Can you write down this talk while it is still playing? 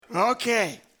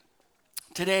Okay,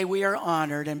 today we are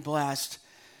honored and blessed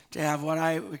to have what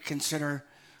I would consider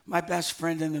my best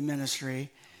friend in the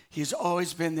ministry. He's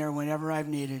always been there whenever I've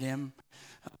needed him.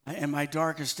 In my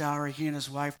darkest hour, he and his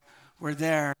wife were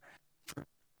there for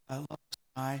Lois and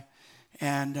I.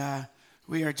 And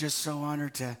we are just so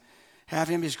honored to have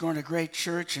him. He's going to a great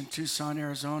church in Tucson,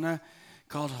 Arizona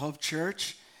called Hope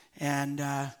Church. And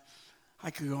I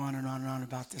could go on and on and on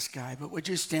about this guy. But would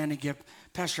you stand and give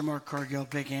Pastor Mark Cargill a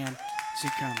big hand as he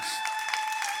comes?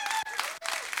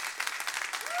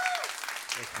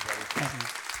 Thank you.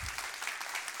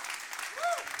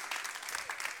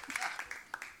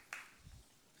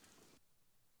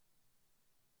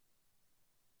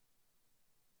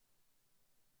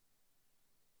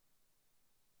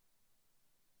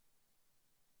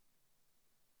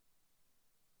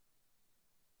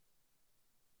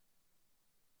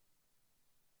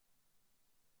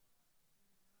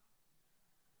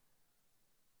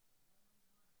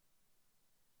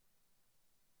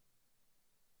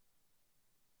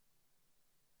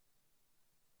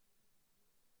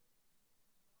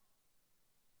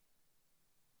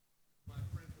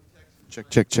 Check.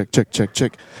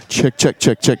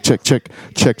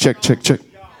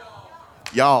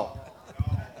 Y'all.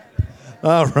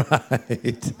 All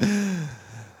right.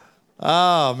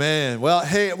 Oh, man. Well,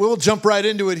 hey, we'll jump right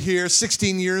into it here.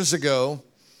 16 years ago,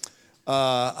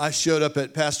 I showed up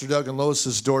at Pastor Doug and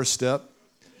Lois's doorstep,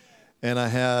 and I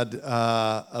had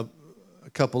a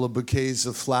couple of bouquets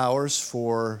of flowers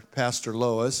for Pastor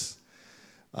Lois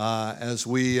as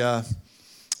we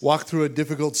walked through a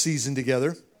difficult season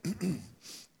together.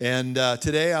 And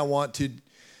today I want to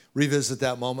revisit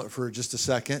that moment for just a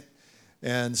second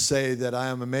and say that I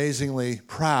am amazingly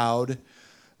proud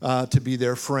to be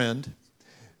their friend.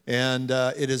 And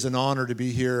it is an honor to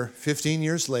be here 15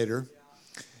 years later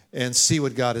and see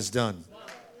what God has done.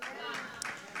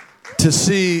 To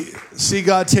see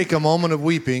God take a moment of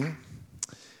weeping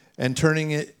and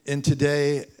turning it into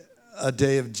a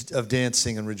day of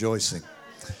dancing and rejoicing.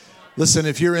 Listen,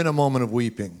 if you're in a moment of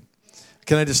weeping,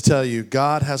 can I just tell you,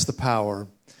 God has the power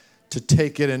to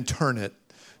take it and turn it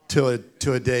to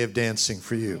a day of dancing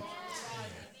for you.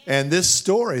 And this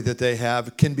story that they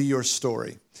have can be your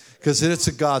story because it's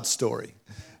a God story.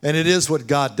 And it is what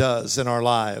God does in our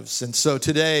lives. And so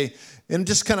today, in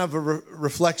just kind of a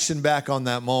reflection back on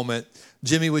that moment,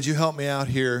 Jimmy, would you help me out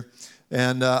here?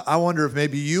 And I wonder if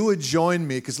maybe you would join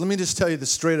me, because let me just tell you the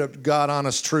straight up God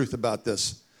honest truth about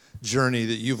this journey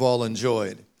that you've all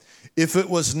enjoyed. If it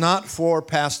was not for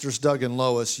Pastors Doug and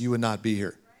Lois, you would not be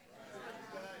here.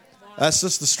 That's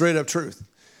just the straight up truth.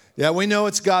 Yeah, we know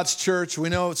it's God's church. We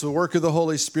know it's the work of the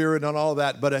Holy Spirit and all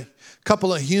that. But a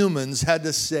couple of humans had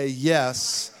to say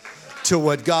yes to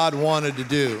what God wanted to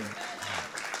do.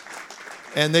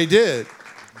 And they did.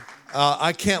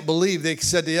 I can't believe they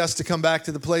said yes to come back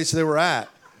to the place they were at.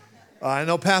 I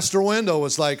know Pastor Wendell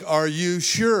was like, "Are you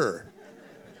sure?"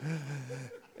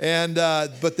 And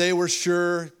but they were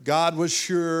sure, God was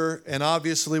sure, and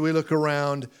obviously we look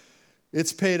around,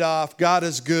 it's paid off, God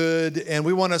is good, and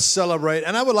we want to celebrate.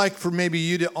 And I would like for maybe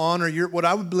you to honor what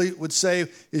I would say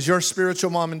is your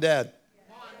spiritual mom and dad.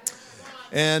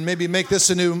 And maybe make this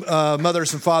a new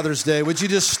Mother's and Father's Day. Would you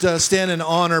just stand and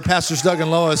honor Pastors Doug and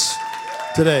Lois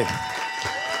today?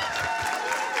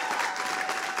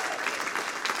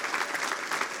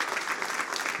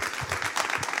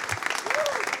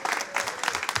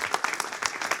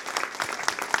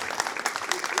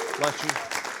 Bless you.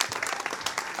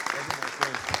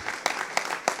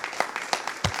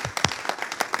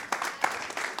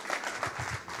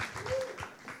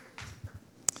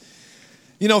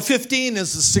 You know, 15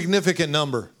 is a significant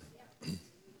number.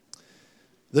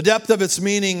 The depth of its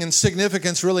meaning and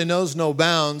significance really knows no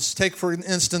bounds. Take, for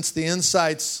instance, the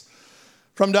insights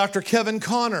from Dr. Kevin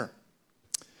Conner,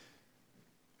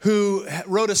 who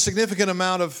wrote a significant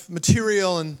amount of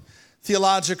material and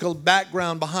theological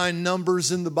background behind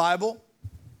numbers in the Bible.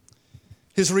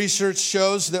 His research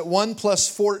shows that 1 plus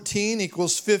 14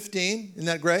 equals 15. Isn't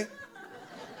that great?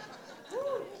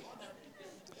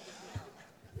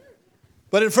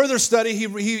 But in further study,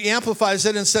 he amplifies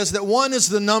it and says that 1 is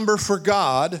the number for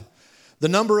God, the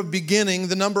number of beginning,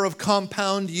 the number of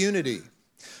compound unity.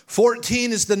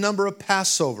 14 is the number of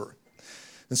Passover.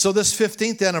 And so this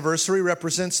 15th anniversary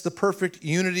represents the perfect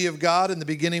unity of God and the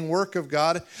beginning work of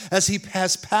God as he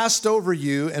has passed over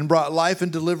you and brought life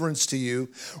and deliverance to you,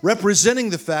 representing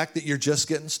the fact that you're just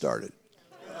getting started.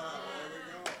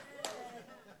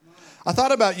 I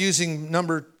thought about using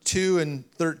number 2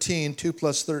 and 13, 2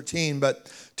 plus 13,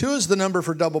 but 2 is the number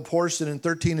for double portion and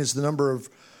 13 is the number of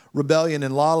rebellion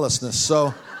and lawlessness.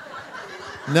 So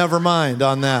never mind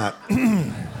on that.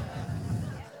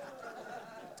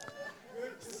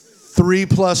 3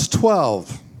 plus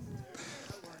 12.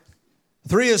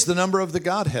 3 is the number of the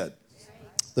Godhead,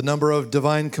 the number of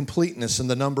divine completeness, and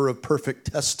the number of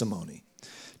perfect testimony.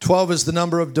 12 is the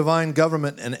number of divine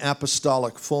government and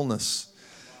apostolic fullness.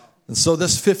 And so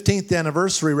this 15th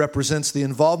anniversary represents the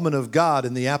involvement of God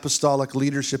in the apostolic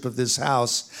leadership of this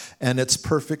house and its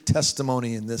perfect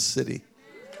testimony in this city.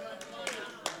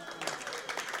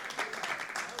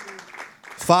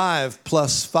 5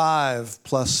 plus 5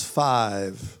 plus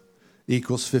 5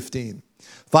 equals 15.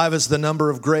 5 is the number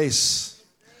of grace,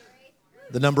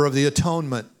 the number of the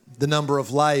atonement, the number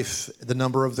of life, the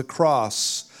number of the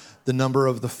cross, the number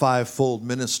of the fivefold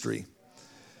ministry.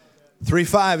 3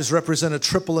 5s represent a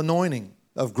triple anointing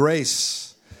of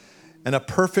grace and a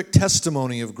perfect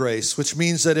testimony of grace, which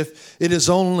means that if it is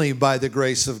only by the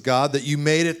grace of God that you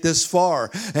made it this far,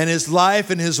 and His life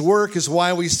and His work is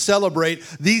why we celebrate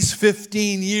these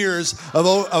 15 years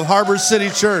of Harbor City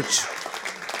Church.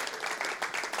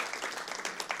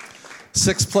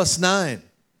 6 plus 9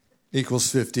 equals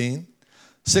 15.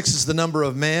 6 is the number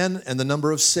of man and the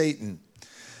number of Satan.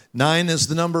 9 is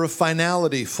the number of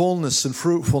finality, fullness, and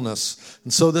fruitfulness.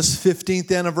 And so this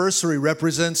 15th anniversary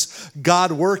represents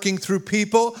God working through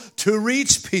people to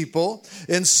reach people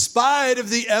in spite of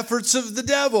the efforts of the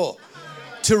devil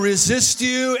to resist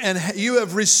you, and you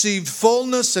have received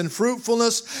fullness and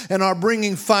fruitfulness and are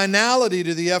bringing finality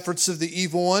to the efforts of the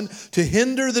evil one to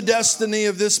hinder the destiny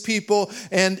of this people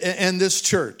and this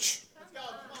church.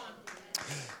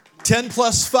 10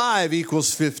 plus 5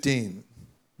 equals 15.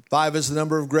 5 is the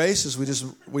number of grace, as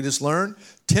we just learned.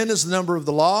 10 is the number of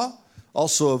the law,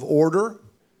 also of order,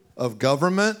 of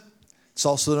government. It's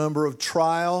also the number of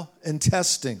trial and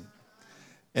testing,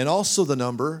 and also the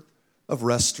number of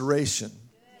restoration.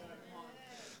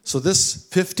 So this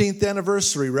 15th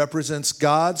anniversary represents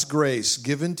God's grace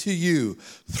given to you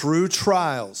through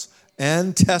trials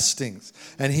and testings.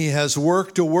 And He has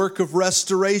worked a work of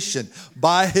restoration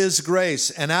by His grace,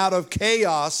 and out of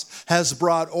chaos has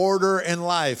brought order and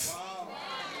life.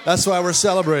 That's why we're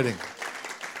celebrating.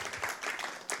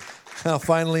 I'll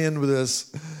finally end with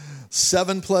this.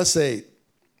 7 plus 8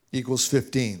 equals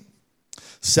 15.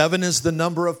 7 is the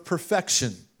number of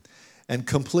perfection and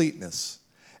completeness.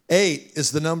 8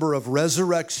 is the number of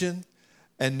resurrection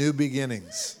and new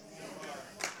beginnings.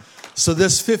 So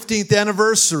this 15th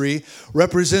anniversary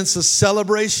represents a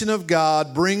celebration of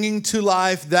God bringing to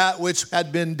life that which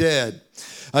had been dead.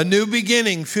 A new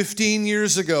beginning 15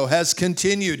 years ago has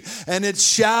continued, and it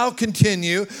shall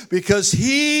continue, because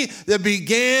He that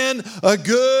began a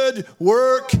good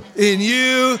work in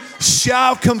you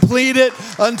shall complete it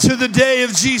unto the day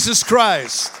of Jesus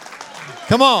Christ.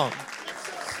 Come on.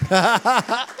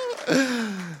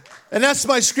 And that's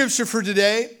my scripture for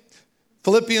today.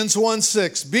 Philippians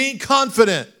 1:6. Being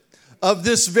confident of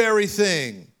this very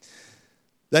thing,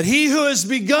 that He who has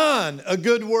begun a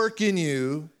good work in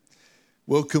you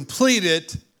will complete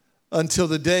it until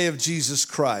the day of Jesus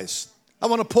Christ. I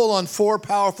want to pull on 4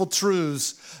 powerful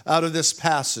truths out of this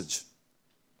passage.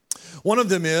 One of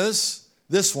them is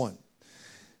this one.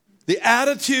 The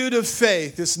attitude of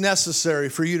faith is necessary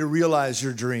for you to realize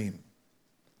your dream.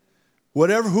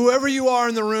 Whoever you are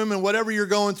in the room and whatever you're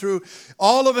going through,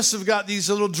 all of us have got these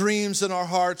little dreams in our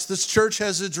hearts. This church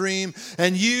has a dream,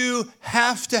 and you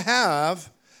have to have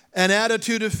an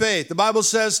attitude of faith. The Bible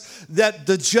says that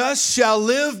the just shall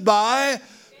live by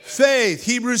faith.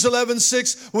 Hebrews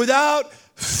 11:6, without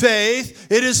faith,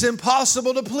 it is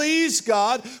impossible to please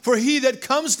God, for he that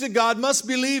comes to God must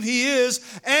believe He is,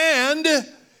 and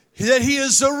that He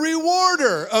is a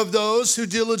rewarder of those who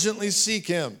diligently seek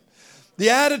Him. The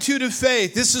attitude of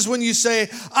faith. This is when you say,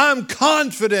 I'm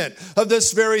confident of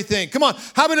this very thing. Come on.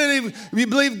 How many of you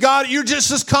believe God, you're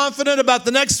just as confident about the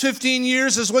next 15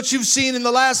 years as what you've seen in the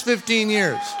last 15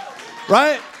 years?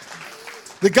 Right?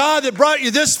 The God that brought you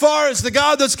this far is the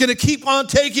God that's going to keep on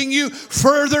taking you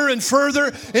further and further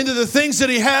into the things that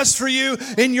He has for you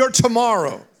in your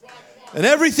tomorrow. And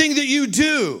everything that you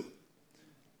do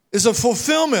is a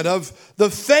fulfillment of the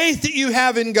faith that you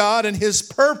have in God and His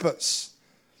purpose.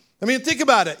 I mean, think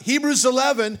about it. Hebrews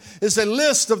 11 is a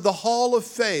list of the hall of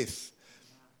faith.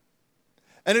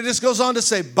 And it just goes on to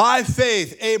say, by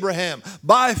faith, Abraham.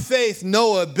 By faith,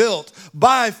 Noah built.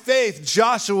 By faith,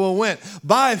 Joshua went.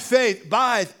 By faith,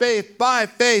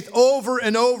 over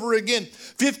and over again.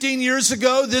 15 years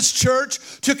ago, this church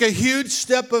took a huge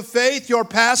step of faith. Your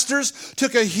pastors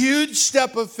took a huge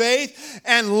step of faith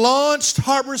and launched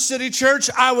Harbor City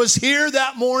Church. I was here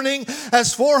that morning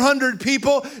as 400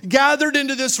 people gathered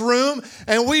into this room,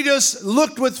 and we just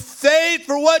looked with faith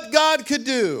for what God could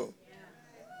do.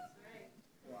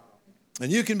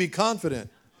 And you can be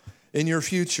confident in your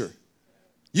future.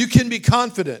 You can be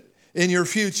confident in your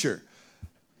future.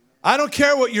 I don't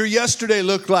care what your yesterday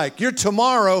looked like. Your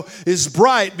tomorrow is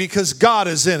bright because God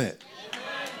is in it.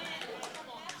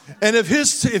 And if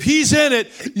he's in it,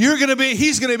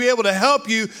 he's going to be able to help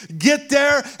you get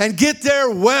there and get there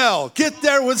well. Get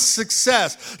there with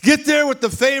success. Get there with the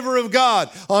favor of God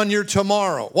on your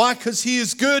tomorrow. Why? Because he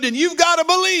is good, and you've got to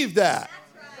believe that.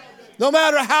 No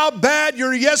matter how bad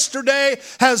your yesterday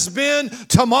has been,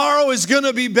 tomorrow is going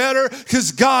to be better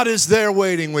because God is there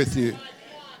waiting with you.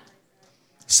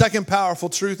 Second powerful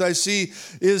truth I see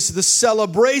is the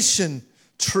celebration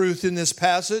truth in this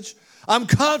passage. I'm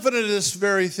confident of this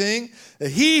very thing,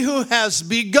 that he who has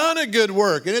begun a good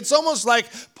work. And it's almost like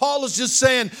Paul is just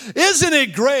saying, isn't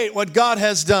it great what God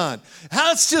has done?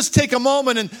 Let's just take a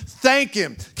moment and thank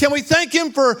him. Can we thank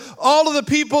him for all of the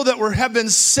people that have been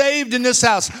saved in this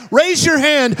house? Raise your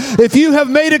hand if you have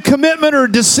made a commitment or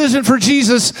a decision for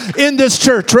Jesus in this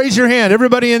church. Raise your hand,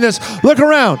 everybody in this. Look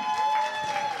around.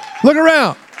 Look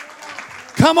around.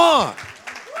 Come on.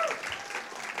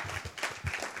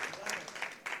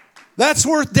 That's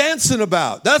worth dancing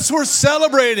about. That's worth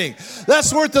celebrating.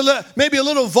 That's worth maybe a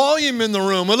little volume in the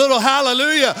room, a little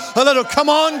hallelujah, a little come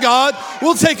on, God.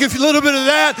 We'll take a little bit of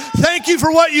that. Thank you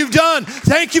for what you've done.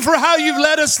 Thank you for how you've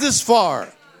led us this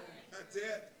far. That's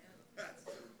it.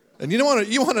 And you want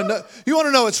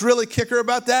to know what's really kicker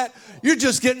about that? You're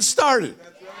just getting started.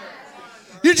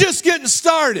 You're just getting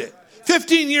started.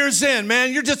 15 years in,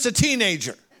 man, you're just a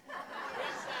teenager.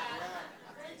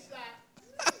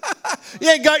 You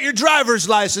ain't got your driver's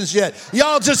license yet.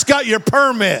 Y'all just got your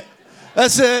permit.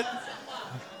 That's it.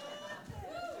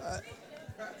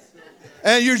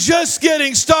 And you're just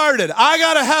getting started. I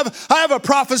have a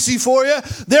prophecy for you.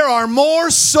 There are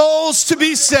more souls to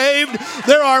be saved.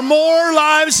 There are more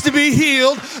lives to be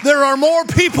healed. There are more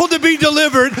people to be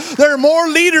delivered. There are more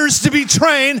leaders to be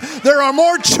trained. There are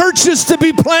more churches to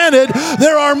be planted.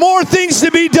 There are more things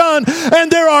to be done.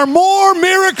 And there are more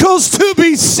miracles to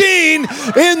be seen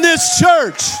in this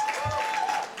church.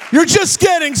 You're just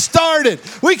getting started.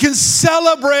 We can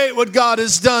celebrate what God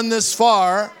has done this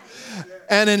far.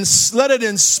 And let it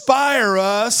inspire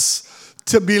us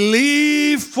to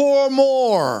believe for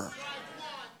more.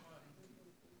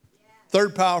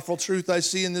 Third powerful truth I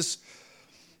see in this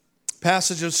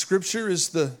passage of Scripture is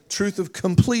the truth of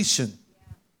completion.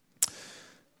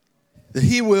 That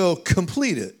he will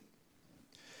complete it.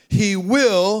 He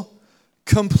will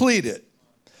complete it.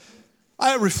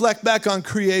 I reflect back on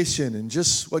creation and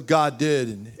just what God did.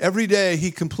 And every day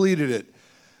he completed it.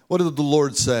 What did the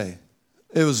Lord say?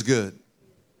 It was good.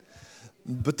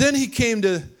 But then he came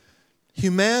to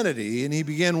humanity and he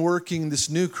began working this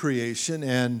new creation.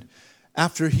 And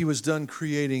after he was done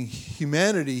creating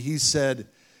humanity, he said,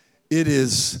 it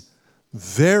is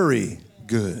very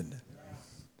good.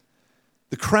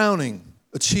 The crowning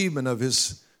achievement of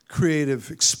his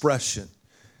creative expression.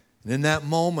 And in that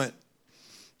moment,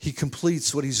 he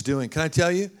completes what he's doing. Can I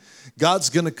tell you?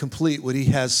 God's going to complete what he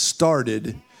has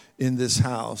started in this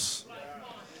house.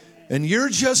 And you're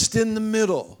just in the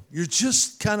middle. You're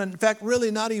just kind of, in fact,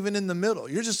 really not even in the middle.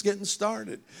 You're just getting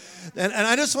started. And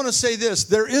I just want to say this.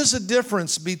 There is a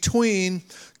difference between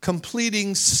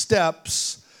completing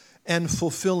steps and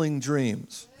fulfilling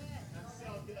dreams.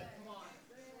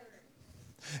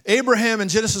 Abraham in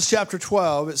Genesis chapter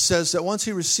 12, it says that once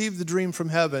he received the dream from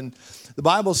heaven, the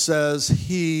Bible says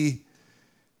he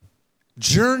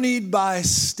journeyed by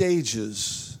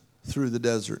stages through the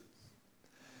desert.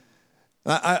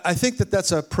 I think that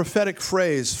that's a prophetic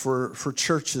phrase for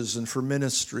churches and for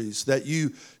ministries, that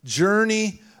you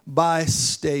journey by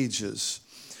stages.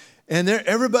 And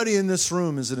everybody in this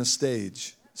room is in a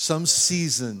stage, some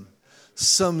season,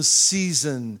 some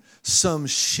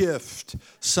shift,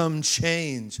 some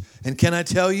change. And can I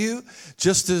tell you,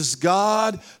 just as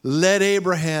God led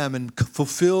Abraham and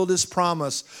fulfilled his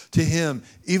promise to him,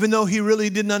 even though he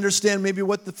really didn't understand maybe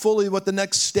what the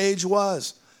next stage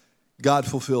was, God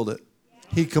fulfilled it.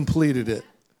 He completed it.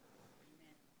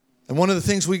 And one of the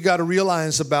things we got to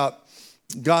realize about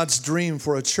God's dream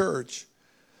for a church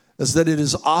is that it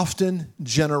is often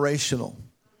generational.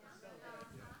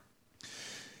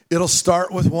 It'll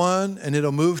start with one and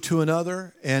it'll move to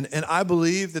another. And I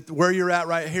believe that where you're at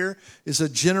right here is a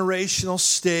generational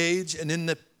stage, and in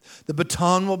the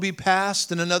baton will be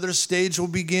passed and another stage will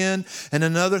begin and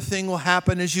another thing will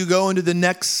happen as you go into the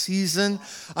next season.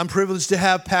 I'm privileged to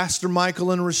have Pastor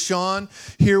Michael and Rashawn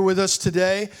here with us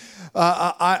today.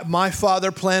 My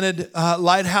father planted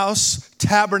Lighthouse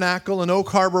Tabernacle in Oak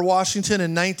Harbor, Washington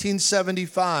in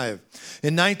 1975.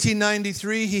 In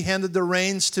 1993, he handed the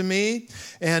reins to me,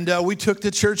 and we took the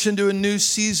church into a new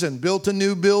season, built a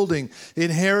new building,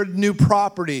 inherited new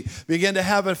property, began to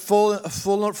have a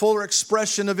fuller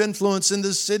expression of influence in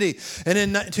the city. And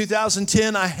in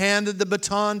 2010, I handed the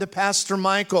baton to Pastor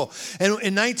Michael. And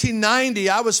in 1990,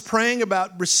 I was praying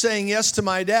about saying yes to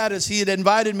my dad as he had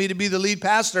invited me to be the lead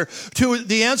pastor, to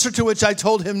the answer to which I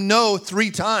told him no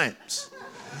 3 times.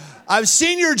 I've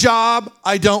seen your job,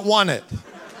 I don't want it.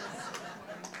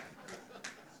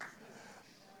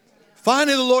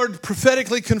 Finally, the Lord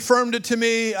prophetically confirmed it to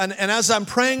me, and as I'm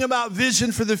praying about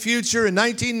vision for the future in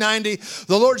 1990,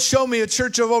 the Lord showed me a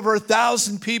church of over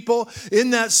 1,000 people in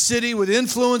that city with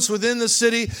influence within the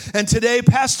city, and today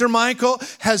Pastor Michael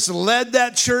has led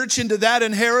that church into that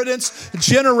inheritance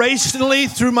generationally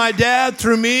through my dad,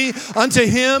 through me, unto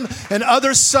him and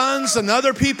other sons and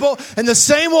other people, and the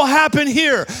same will happen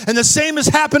here, and the same has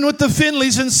happened with the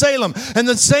Finleys in Salem, and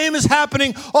the same is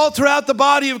happening all throughout the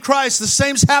body of Christ. The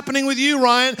same's happening with you,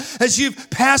 Ryan, as you've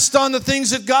passed on the things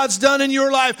that God's done in your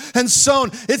life and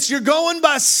sown. You're going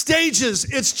by stages.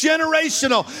 It's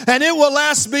generational, and it will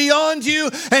last beyond you,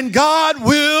 and God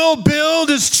will build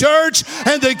his church,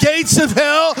 and the gates of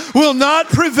hell will not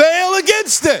prevail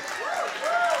against it.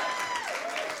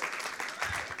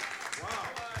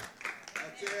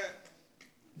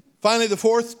 Finally, the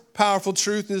fourth powerful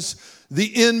truth is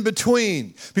the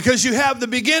in-between. Because you have the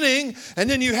beginning and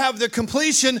then you have the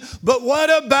completion, but what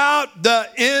about the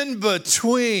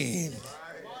in-between?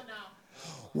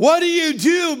 What do you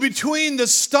do between the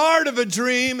start of a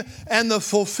dream and the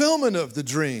fulfillment of the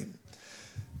dream?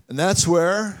 And that's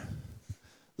where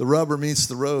the rubber meets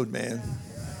the road, man.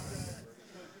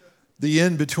 The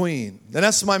in-between. And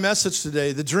that's my message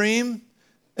today, the dream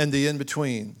and the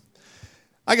in-between.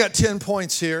 I got 10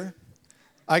 points here.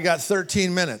 I got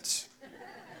 13 minutes.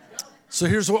 So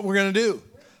here's what we're going to do.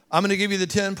 I'm going to give you the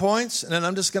 10 points, and then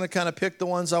I'm just going to kind of pick the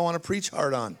ones I want to preach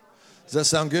hard on. Does that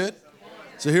sound good?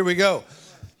 So here we go.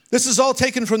 This is all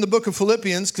taken from the book of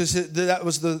Philippians, because that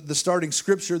was the starting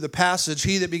scripture, the passage.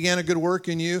 He that began a good work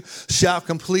in you shall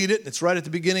complete it. It's right at the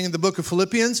beginning of the book of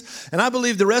Philippians. And I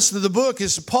believe the rest of the book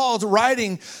is Paul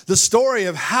writing the story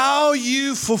of how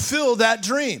you fulfill that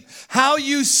dream, how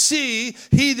you see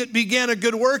he that began a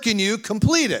good work in you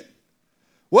complete it.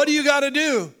 What do you got to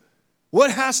do?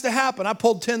 What has to happen? I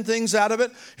pulled 10 things out of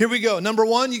it. Here we go. Number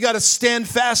 1, you got to stand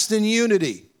fast in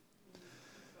unity.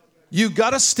 You got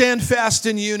to stand fast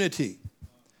in unity.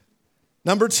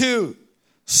 Number 2,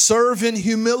 serve in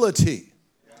humility.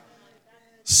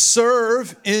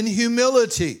 Serve in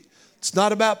humility. It's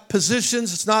not about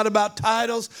positions. It's not about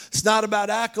titles. It's not about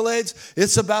accolades.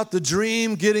 It's about the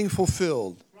dream getting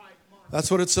fulfilled. That's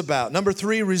what it's about. Number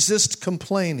 3, resist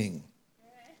complaining.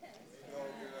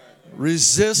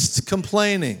 Resist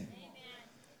complaining.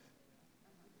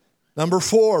 Number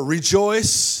 4,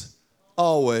 rejoice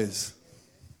always.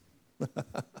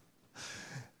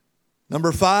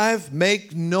 Number 5,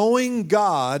 make knowing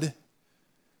God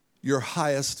your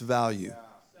highest value.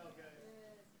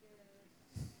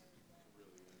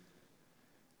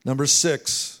 Number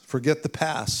 6, forget the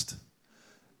past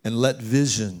and let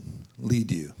vision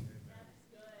lead you.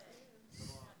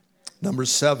 Number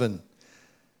 7,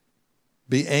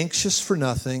 be anxious for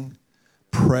nothing,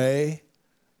 pray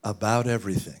about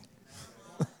everything.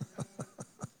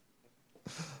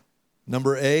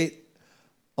 Number 8,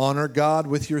 honor God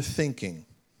with your thinking.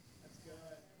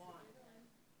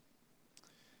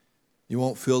 You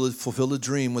won't fulfill the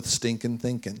dream with stinking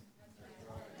thinking.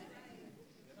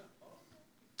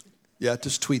 Yeah,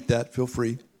 just tweet that. Feel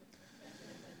free.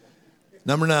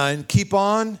 Number 9, keep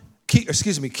an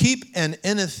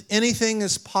anything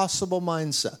is possible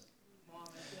mindset.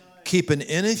 Keep an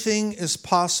anything is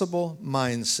possible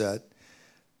mindset.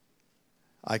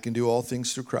 I can do all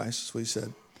things through Christ, that's what he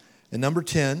said. And number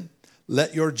 10,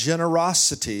 let your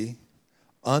generosity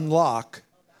unlock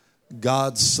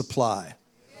God's supply.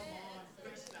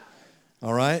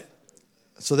 All right?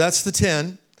 So that's the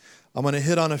 10. I'm going to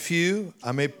hit on a few.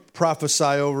 I may prophesy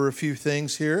over a few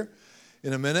things here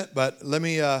in a minute, but let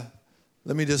me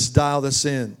just dial this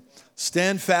in.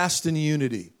 Stand fast in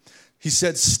unity. He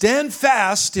said, stand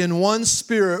fast in one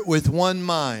spirit with one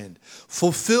mind.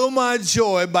 Fulfill my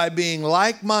joy by being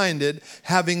like-minded,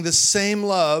 having the same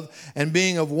love, and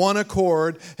being of one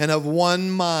accord and of one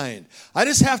mind. I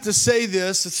just have to say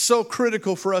this. It's so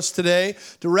critical for us today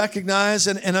to recognize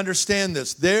and understand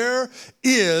this. There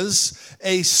is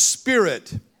a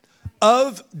spirit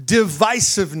of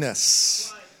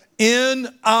divisiveness in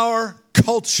our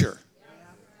culture.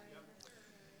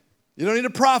 You don't need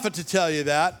a prophet to tell you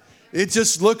that. It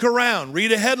just look around,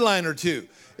 read a headline or two.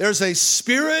 There's a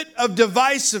spirit of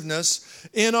divisiveness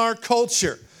in our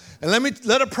culture. And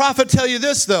let a prophet tell you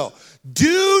this though.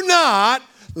 Do not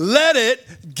let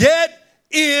it get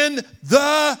in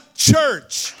the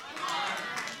church.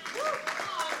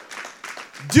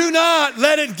 Do not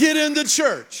let it get in the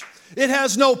church. It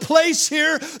has no place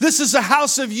here. This is a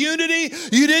house of unity.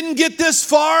 You didn't get this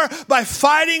far by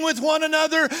fighting with one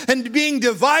another and being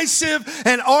divisive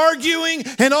and arguing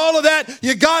and all of that.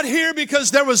 You got here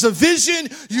because there was a vision.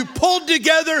 You pulled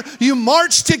together. You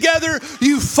marched together.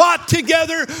 You fought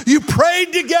together. You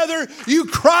prayed together. You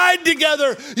cried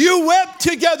together. You wept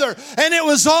together. And it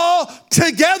was all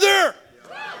together.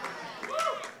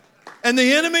 And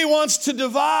the enemy wants to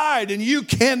divide, and you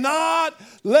cannot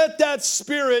let that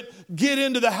spirit get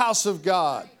into the house of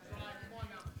God.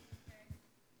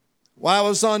 While I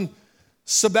was on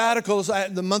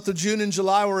sabbaticals, the month of June and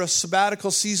July were a sabbatical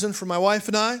season for my wife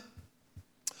and I.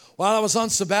 While I was on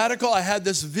sabbatical, I had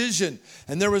this vision,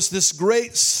 and there was this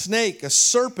great snake, a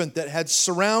serpent that had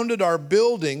surrounded our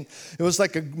building. It was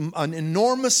like an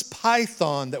enormous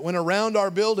python that went around our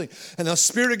building. And the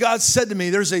Spirit of God said to me,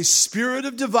 there's a spirit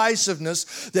of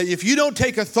divisiveness that if you don't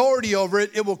take authority over it,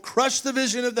 it will crush the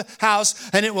vision of the house,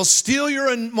 and it will steal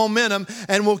your momentum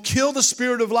and will kill the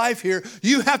spirit of life here.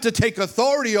 You have to take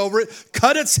authority over it,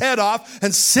 cut its head off,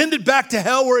 and send it back to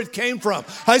hell where it came from.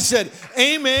 I said,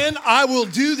 amen, I will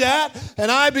do that. And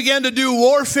I began to do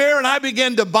warfare, and I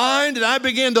began to bind, and I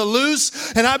began to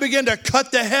loose, and I began to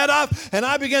cut the head off, and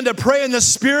I began to pray in the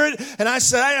Spirit. And I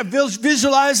said, I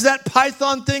visualized that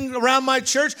python thing around my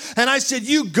church, and I said,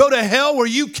 you go to hell where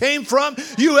you came from.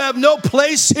 You have no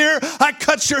place here. I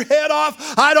cut your head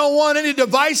off. I don't want any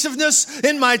divisiveness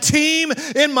in my team,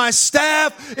 in my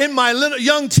staff, in my little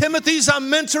young Timothys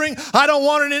I'm mentoring. I don't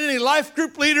want it in any life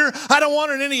group leader. I don't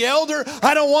want it in any elder.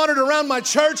 I don't want it around my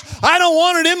church. I don't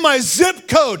want it in my zip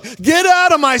code. Get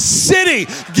out of my city.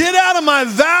 Get out of my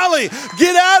valley.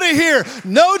 Get out of here.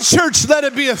 No church let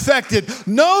it be affected.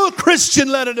 No Christian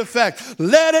let it affect.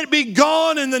 Let it be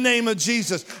gone in the name of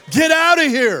Jesus. Get out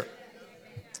of here.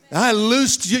 I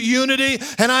loosed unity,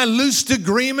 and I loosed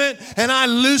agreement, and I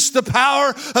loosed the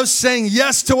power of saying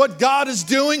yes to what God is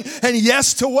doing and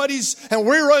yes to what and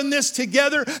we're in this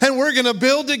together, and we're going to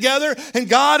build together, and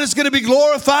God is going to be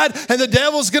glorified, and the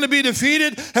devil's going to be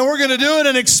defeated, and we're going to do it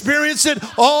and experience it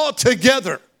all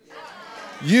together.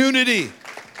 Unity.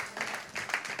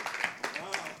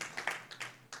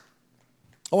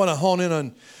 I want to hone in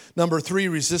on number 3,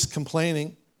 resist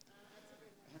complaining.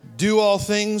 Do all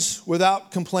things without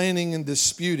complaining and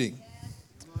disputing.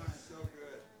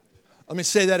 Let me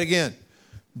say that again.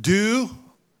 Do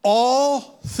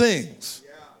all things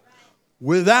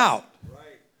without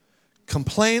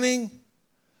complaining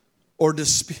or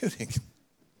disputing.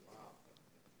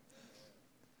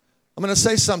 I'm going to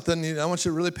say something. I want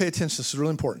you to really pay attention. This is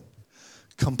really important.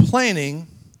 Complaining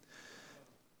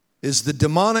is the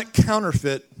demonic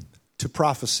counterfeit to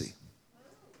prophecy.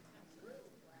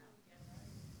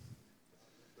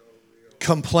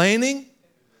 Complaining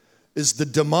is the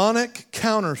demonic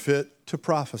counterfeit to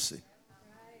prophecy.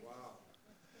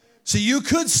 See, you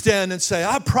could stand and say,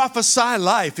 I prophesy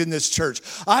life in this church.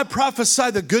 I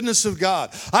prophesy the goodness of God.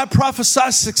 I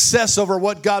prophesy success over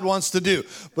what God wants to do.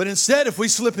 But instead, if we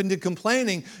slip into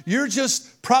complaining, you're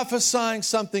just prophesying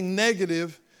something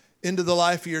negative into the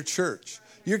life of your church.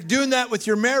 You're doing that with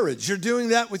your marriage. You're doing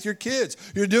that with your kids.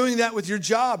 You're doing that with your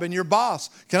job and your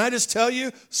boss. Can I just tell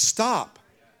you, stop.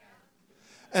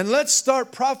 And let's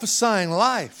start prophesying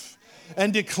life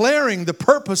and declaring the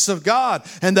purpose of God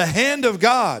and the hand of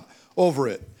God over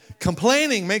it.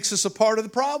 Complaining makes us a part of the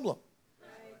problem.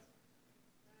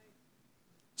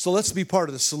 So let's be part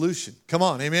of the solution. Come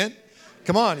on, amen?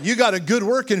 Come on, you got a good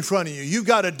work in front of you. You've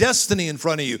got a destiny in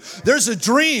front of you. There's a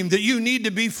dream that you need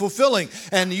to be fulfilling.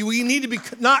 And we need to be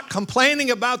not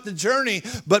complaining about the journey,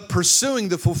 but pursuing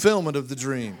the fulfillment of the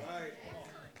dream.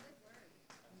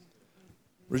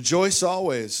 Rejoice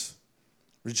always.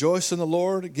 Rejoice in the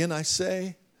Lord. Again, I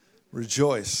say,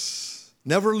 rejoice.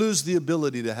 Never lose the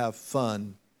ability to have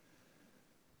fun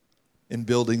in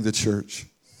building the church.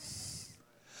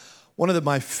 One of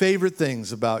my favorite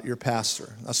things about your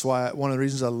pastor, that's why one of the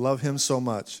reasons I love him so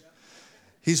much,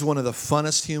 he's one of the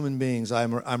funnest human beings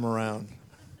I'm around.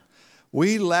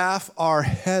 We laugh our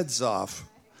heads off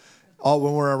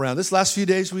when we're around. This last few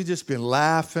days, we've just been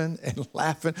laughing and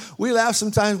laughing. We laugh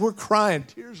sometimes, we're crying,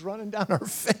 tears running down our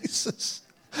faces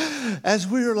as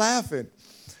we were laughing.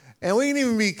 And we can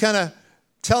even be kind of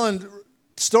telling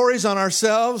stories on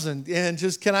ourselves and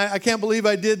just, I can't believe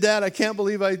I did that. I can't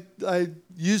believe I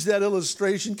used that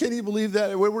illustration. Can you believe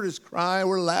that? We're just crying.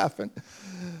 We're laughing.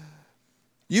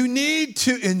 You need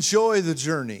to enjoy the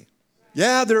journey.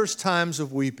 Yeah, there's times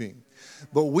of weeping.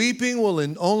 But weeping will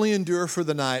only endure for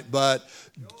the night. But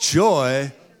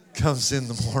joy comes in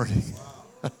the morning.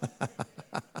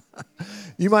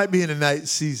 You might be in a night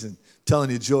season. I'm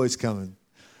telling you, joy's coming.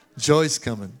 Joy's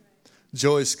coming.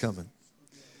 Joy's coming.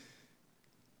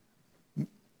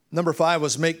 Number 5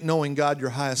 was make knowing God your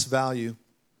highest value.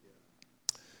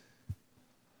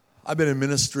 I've been in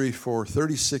ministry for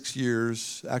 36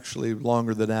 years, actually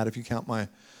longer than that if you count my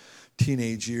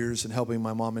teenage years and helping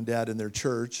my mom and dad in their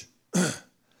church.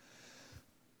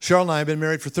 Cheryl and I have been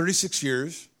married for 36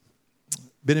 years,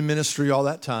 been in ministry all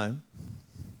that time.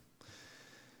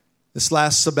 This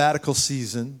last sabbatical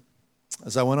season,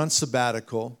 as I went on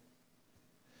sabbatical,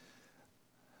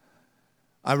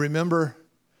 I remember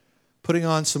putting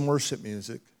on some worship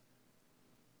music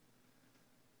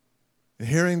and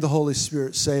hearing the Holy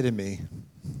Spirit say to me,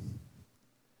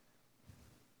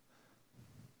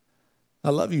 I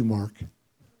love you, Mark.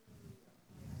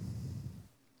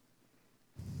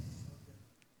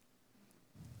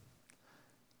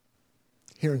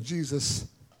 Hearing Jesus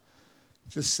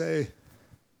just say,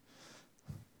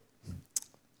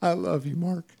 I love you,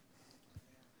 Mark.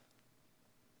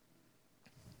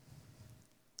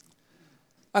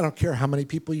 I don't care how many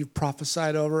people you've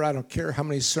prophesied over. I don't care how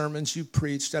many sermons you've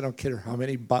preached. I don't care how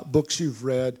many books you've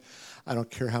read. I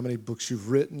don't care how many books you've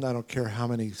written. I don't care how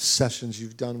many sessions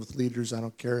you've done with leaders. I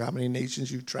don't care how many nations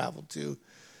you've traveled to.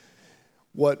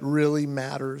 What really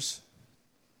matters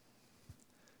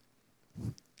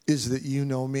is that you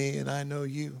know me and I know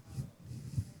you.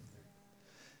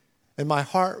 And my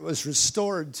heart was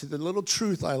restored to the little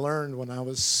truth I learned when I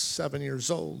was 7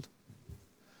 years old.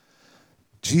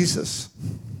 Jesus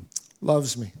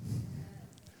loves me.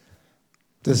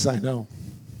 This I know.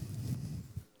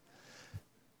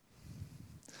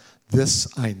 This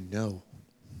I know.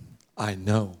 I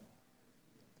know.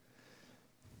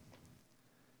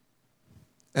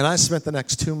 And I spent the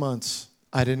next 2 months,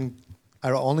 I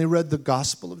only read the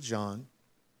Gospel of John.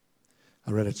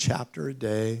 I read a chapter a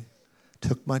day,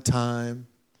 took my time,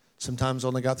 sometimes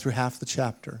only got through half the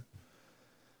chapter.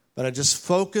 But I just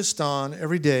focused on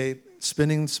every day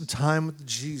spending some time with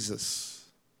Jesus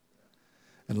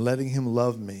and letting him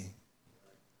love me.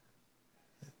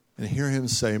 And hear him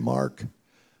say, Mark,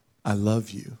 I love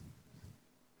you.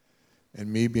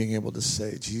 And me being able to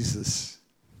say, Jesus,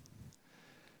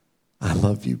 I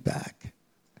love you back.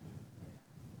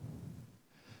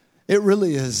 It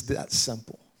really is that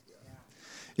simple.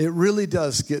 It really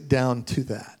does get down to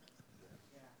that.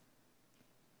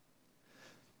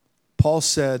 Paul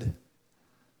said,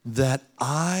 that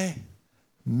I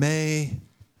may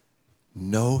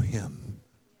know him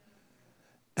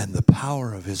and the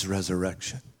power of his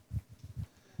resurrection.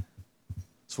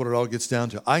 That's what it all gets down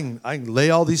to. I can lay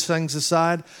all these things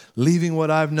aside, leaving what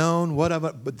I've known,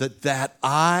 but that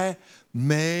I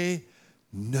may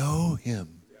know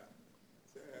him.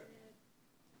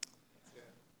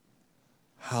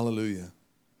 Hallelujah.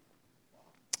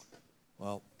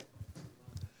 Well,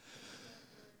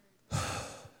 I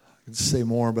can say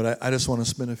more, but I just want to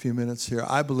spend a few minutes here.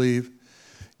 I believe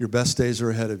your best days are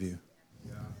ahead of you.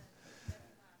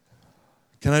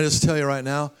 Can I just tell you right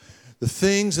now, the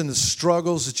things and the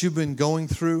struggles that you've been going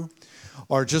through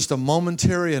are just a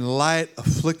momentary and light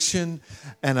affliction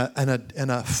and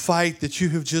a fight that you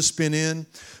have just been in.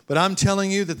 But I'm telling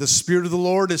you that the Spirit of the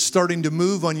Lord is starting to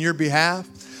move on your behalf.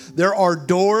 There are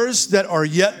doors that are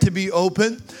yet to be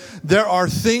opened. There are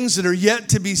things that are yet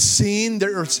to be seen.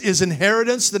 There is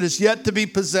inheritance that is yet to be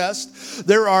possessed.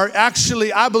 There are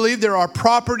actually, I believe there are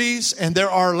properties and there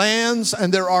are lands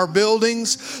and there are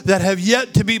buildings that have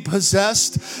yet to be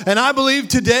possessed. And I believe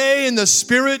today in the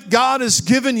Spirit, God has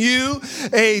given you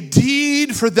a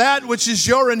deed for that which is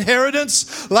your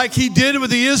inheritance, like he did with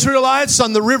the Israelites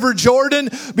on the River Jordan.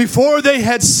 Before they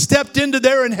had stepped into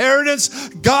their inheritance,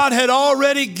 God had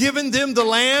already given them the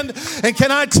land. And can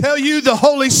I tell you, the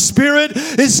Holy Spirit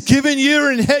is giving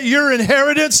you your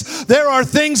inheritance. There are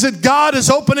things that God is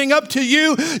opening up to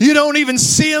you. You don't even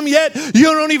see them yet.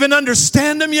 You don't even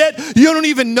understand them yet. You don't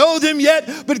even know them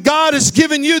yet. But God has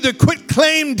given you the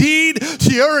quitclaim deed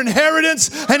to your inheritance.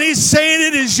 And he's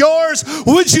saying it is yours.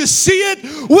 Would you see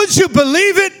it? Would you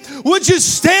believe it? Would you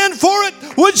stand for it?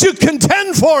 Would you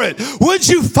contend for it? Would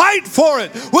you fight for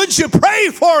it? Would you pray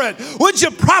for it? Would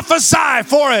you prophesy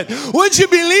for it? Would you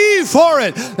believe for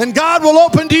it? And God will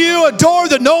open to you a door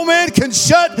that no man can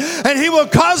shut, and He will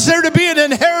cause there to be an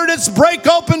inheritance break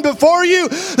open before you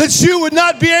that you would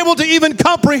not be able to even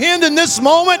comprehend in this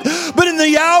moment. But in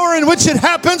the hour in which it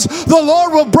happens, the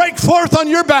Lord will break forth on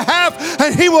your behalf,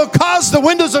 and He will cause the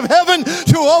windows of heaven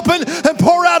to open and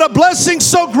pour out a blessing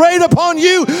so great upon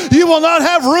you, you will not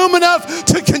have room enough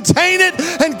to contain it.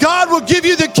 And God will give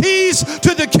you the keys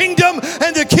to the kingdom,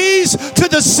 and the keys to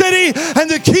the city, and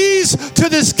the keys to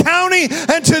this county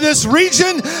and to this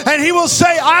region. And He will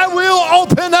say, I will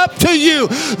open up to you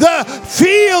the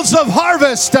fields of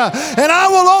harvest, and I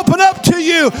will open up to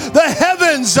you the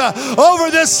heavens over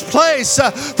this place.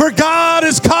 For God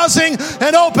is causing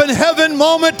an open heaven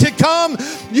moment to come.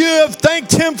 You have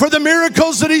thanked Him for the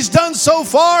miracles that He's done so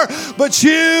far, but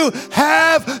you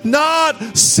have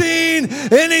not seen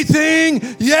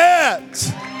anything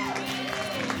yet.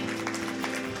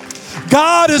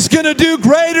 God is going to do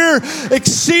greater,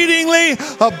 exceedingly,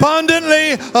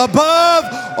 abundantly, above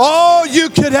all you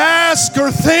could ask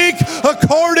or think,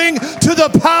 according to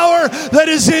the power that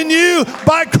is in you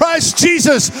by Christ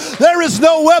Jesus. There is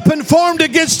no weapon formed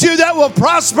against you that will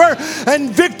prosper, and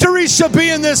victory shall be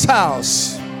in this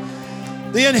house.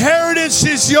 The inheritance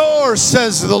is yours,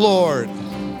 says the Lord.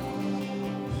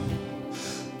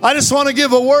 I just want to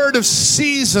give a word of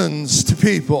seasons to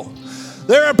people.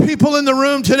 There are people in the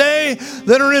room today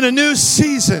that are in a new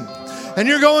season, and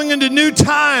you're going into new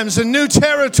times and new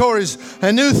territories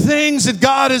and new things that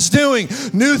God is doing,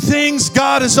 new things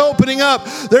God is opening up.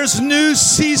 There's new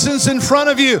seasons in front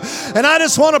of you, and I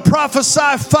just want to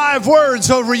prophesy 5 words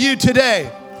over you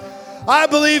today. I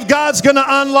believe God's going to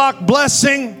unlock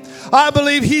blessing. I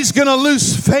believe He's going to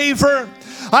loose favor.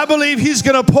 I believe He's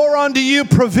going to pour onto you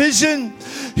provision.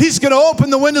 He's going to open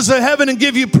the windows of heaven and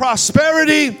give you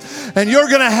prosperity, and you're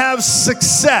going to have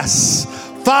success.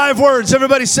 5 words.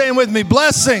 Everybody saying with me: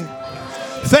 blessing,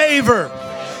 favor,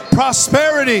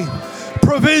 prosperity,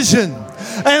 provision,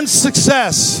 and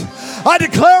success. I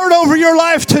declare it over your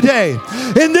life today.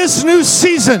 In this new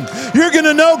season, you're going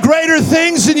to know greater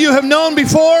things than you have known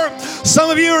before. Some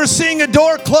of you are seeing a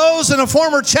door close in a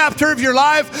former chapter of your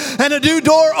life and a new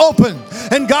door open.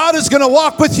 And God is going to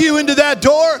walk with you into that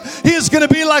door. He is going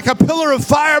to be like a pillar of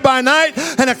fire by night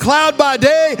and a cloud by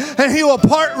day. And He will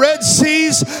part Red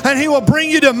Seas, and He will bring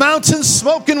you to mountains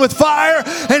smoking with fire.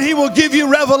 And He will give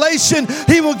you revelation.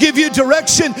 He will give you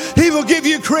direction. He will give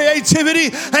you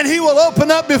creativity. And He will open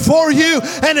up before you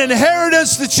an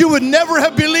inheritance that you would never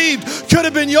have believed could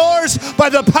have been yours by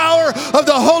the power of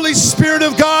the Holy Spirit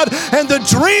of God and the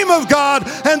dream of God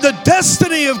and the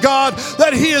destiny of God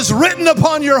that He has written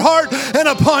upon your heart and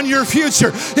upon your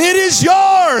future. It is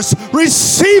yours.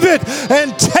 Receive it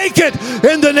and take it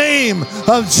in the name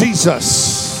of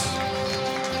Jesus.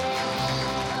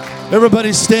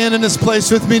 Everybody stand in this place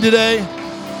with me today.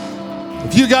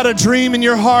 If you got a dream in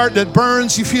your heart that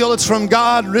burns, you feel it's from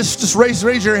God, just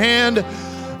raise your hand.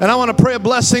 And I want to pray a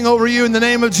blessing over you in the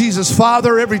name of Jesus.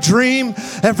 Father, every dream,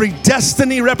 every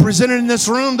destiny represented in this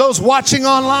room, those watching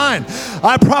online,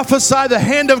 I prophesy the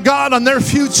hand of God on their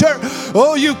future.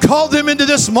 Oh, you called them into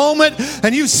this moment,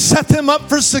 and you set them up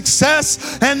for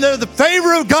success, and the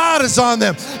favor of God is on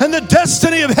them, and the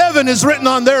destiny of heaven is written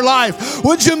on their life.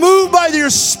 Would you move by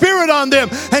your Spirit on them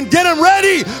and get them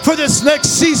ready for this next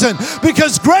season?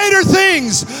 Because greater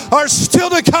things are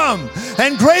still to come,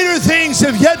 and greater things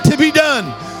have yet to be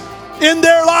done in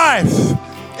their life,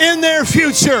 in their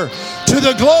future, to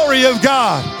the glory of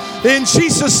God. In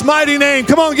Jesus' mighty name.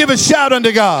 Come on, give a shout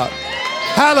unto God.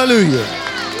 Hallelujah.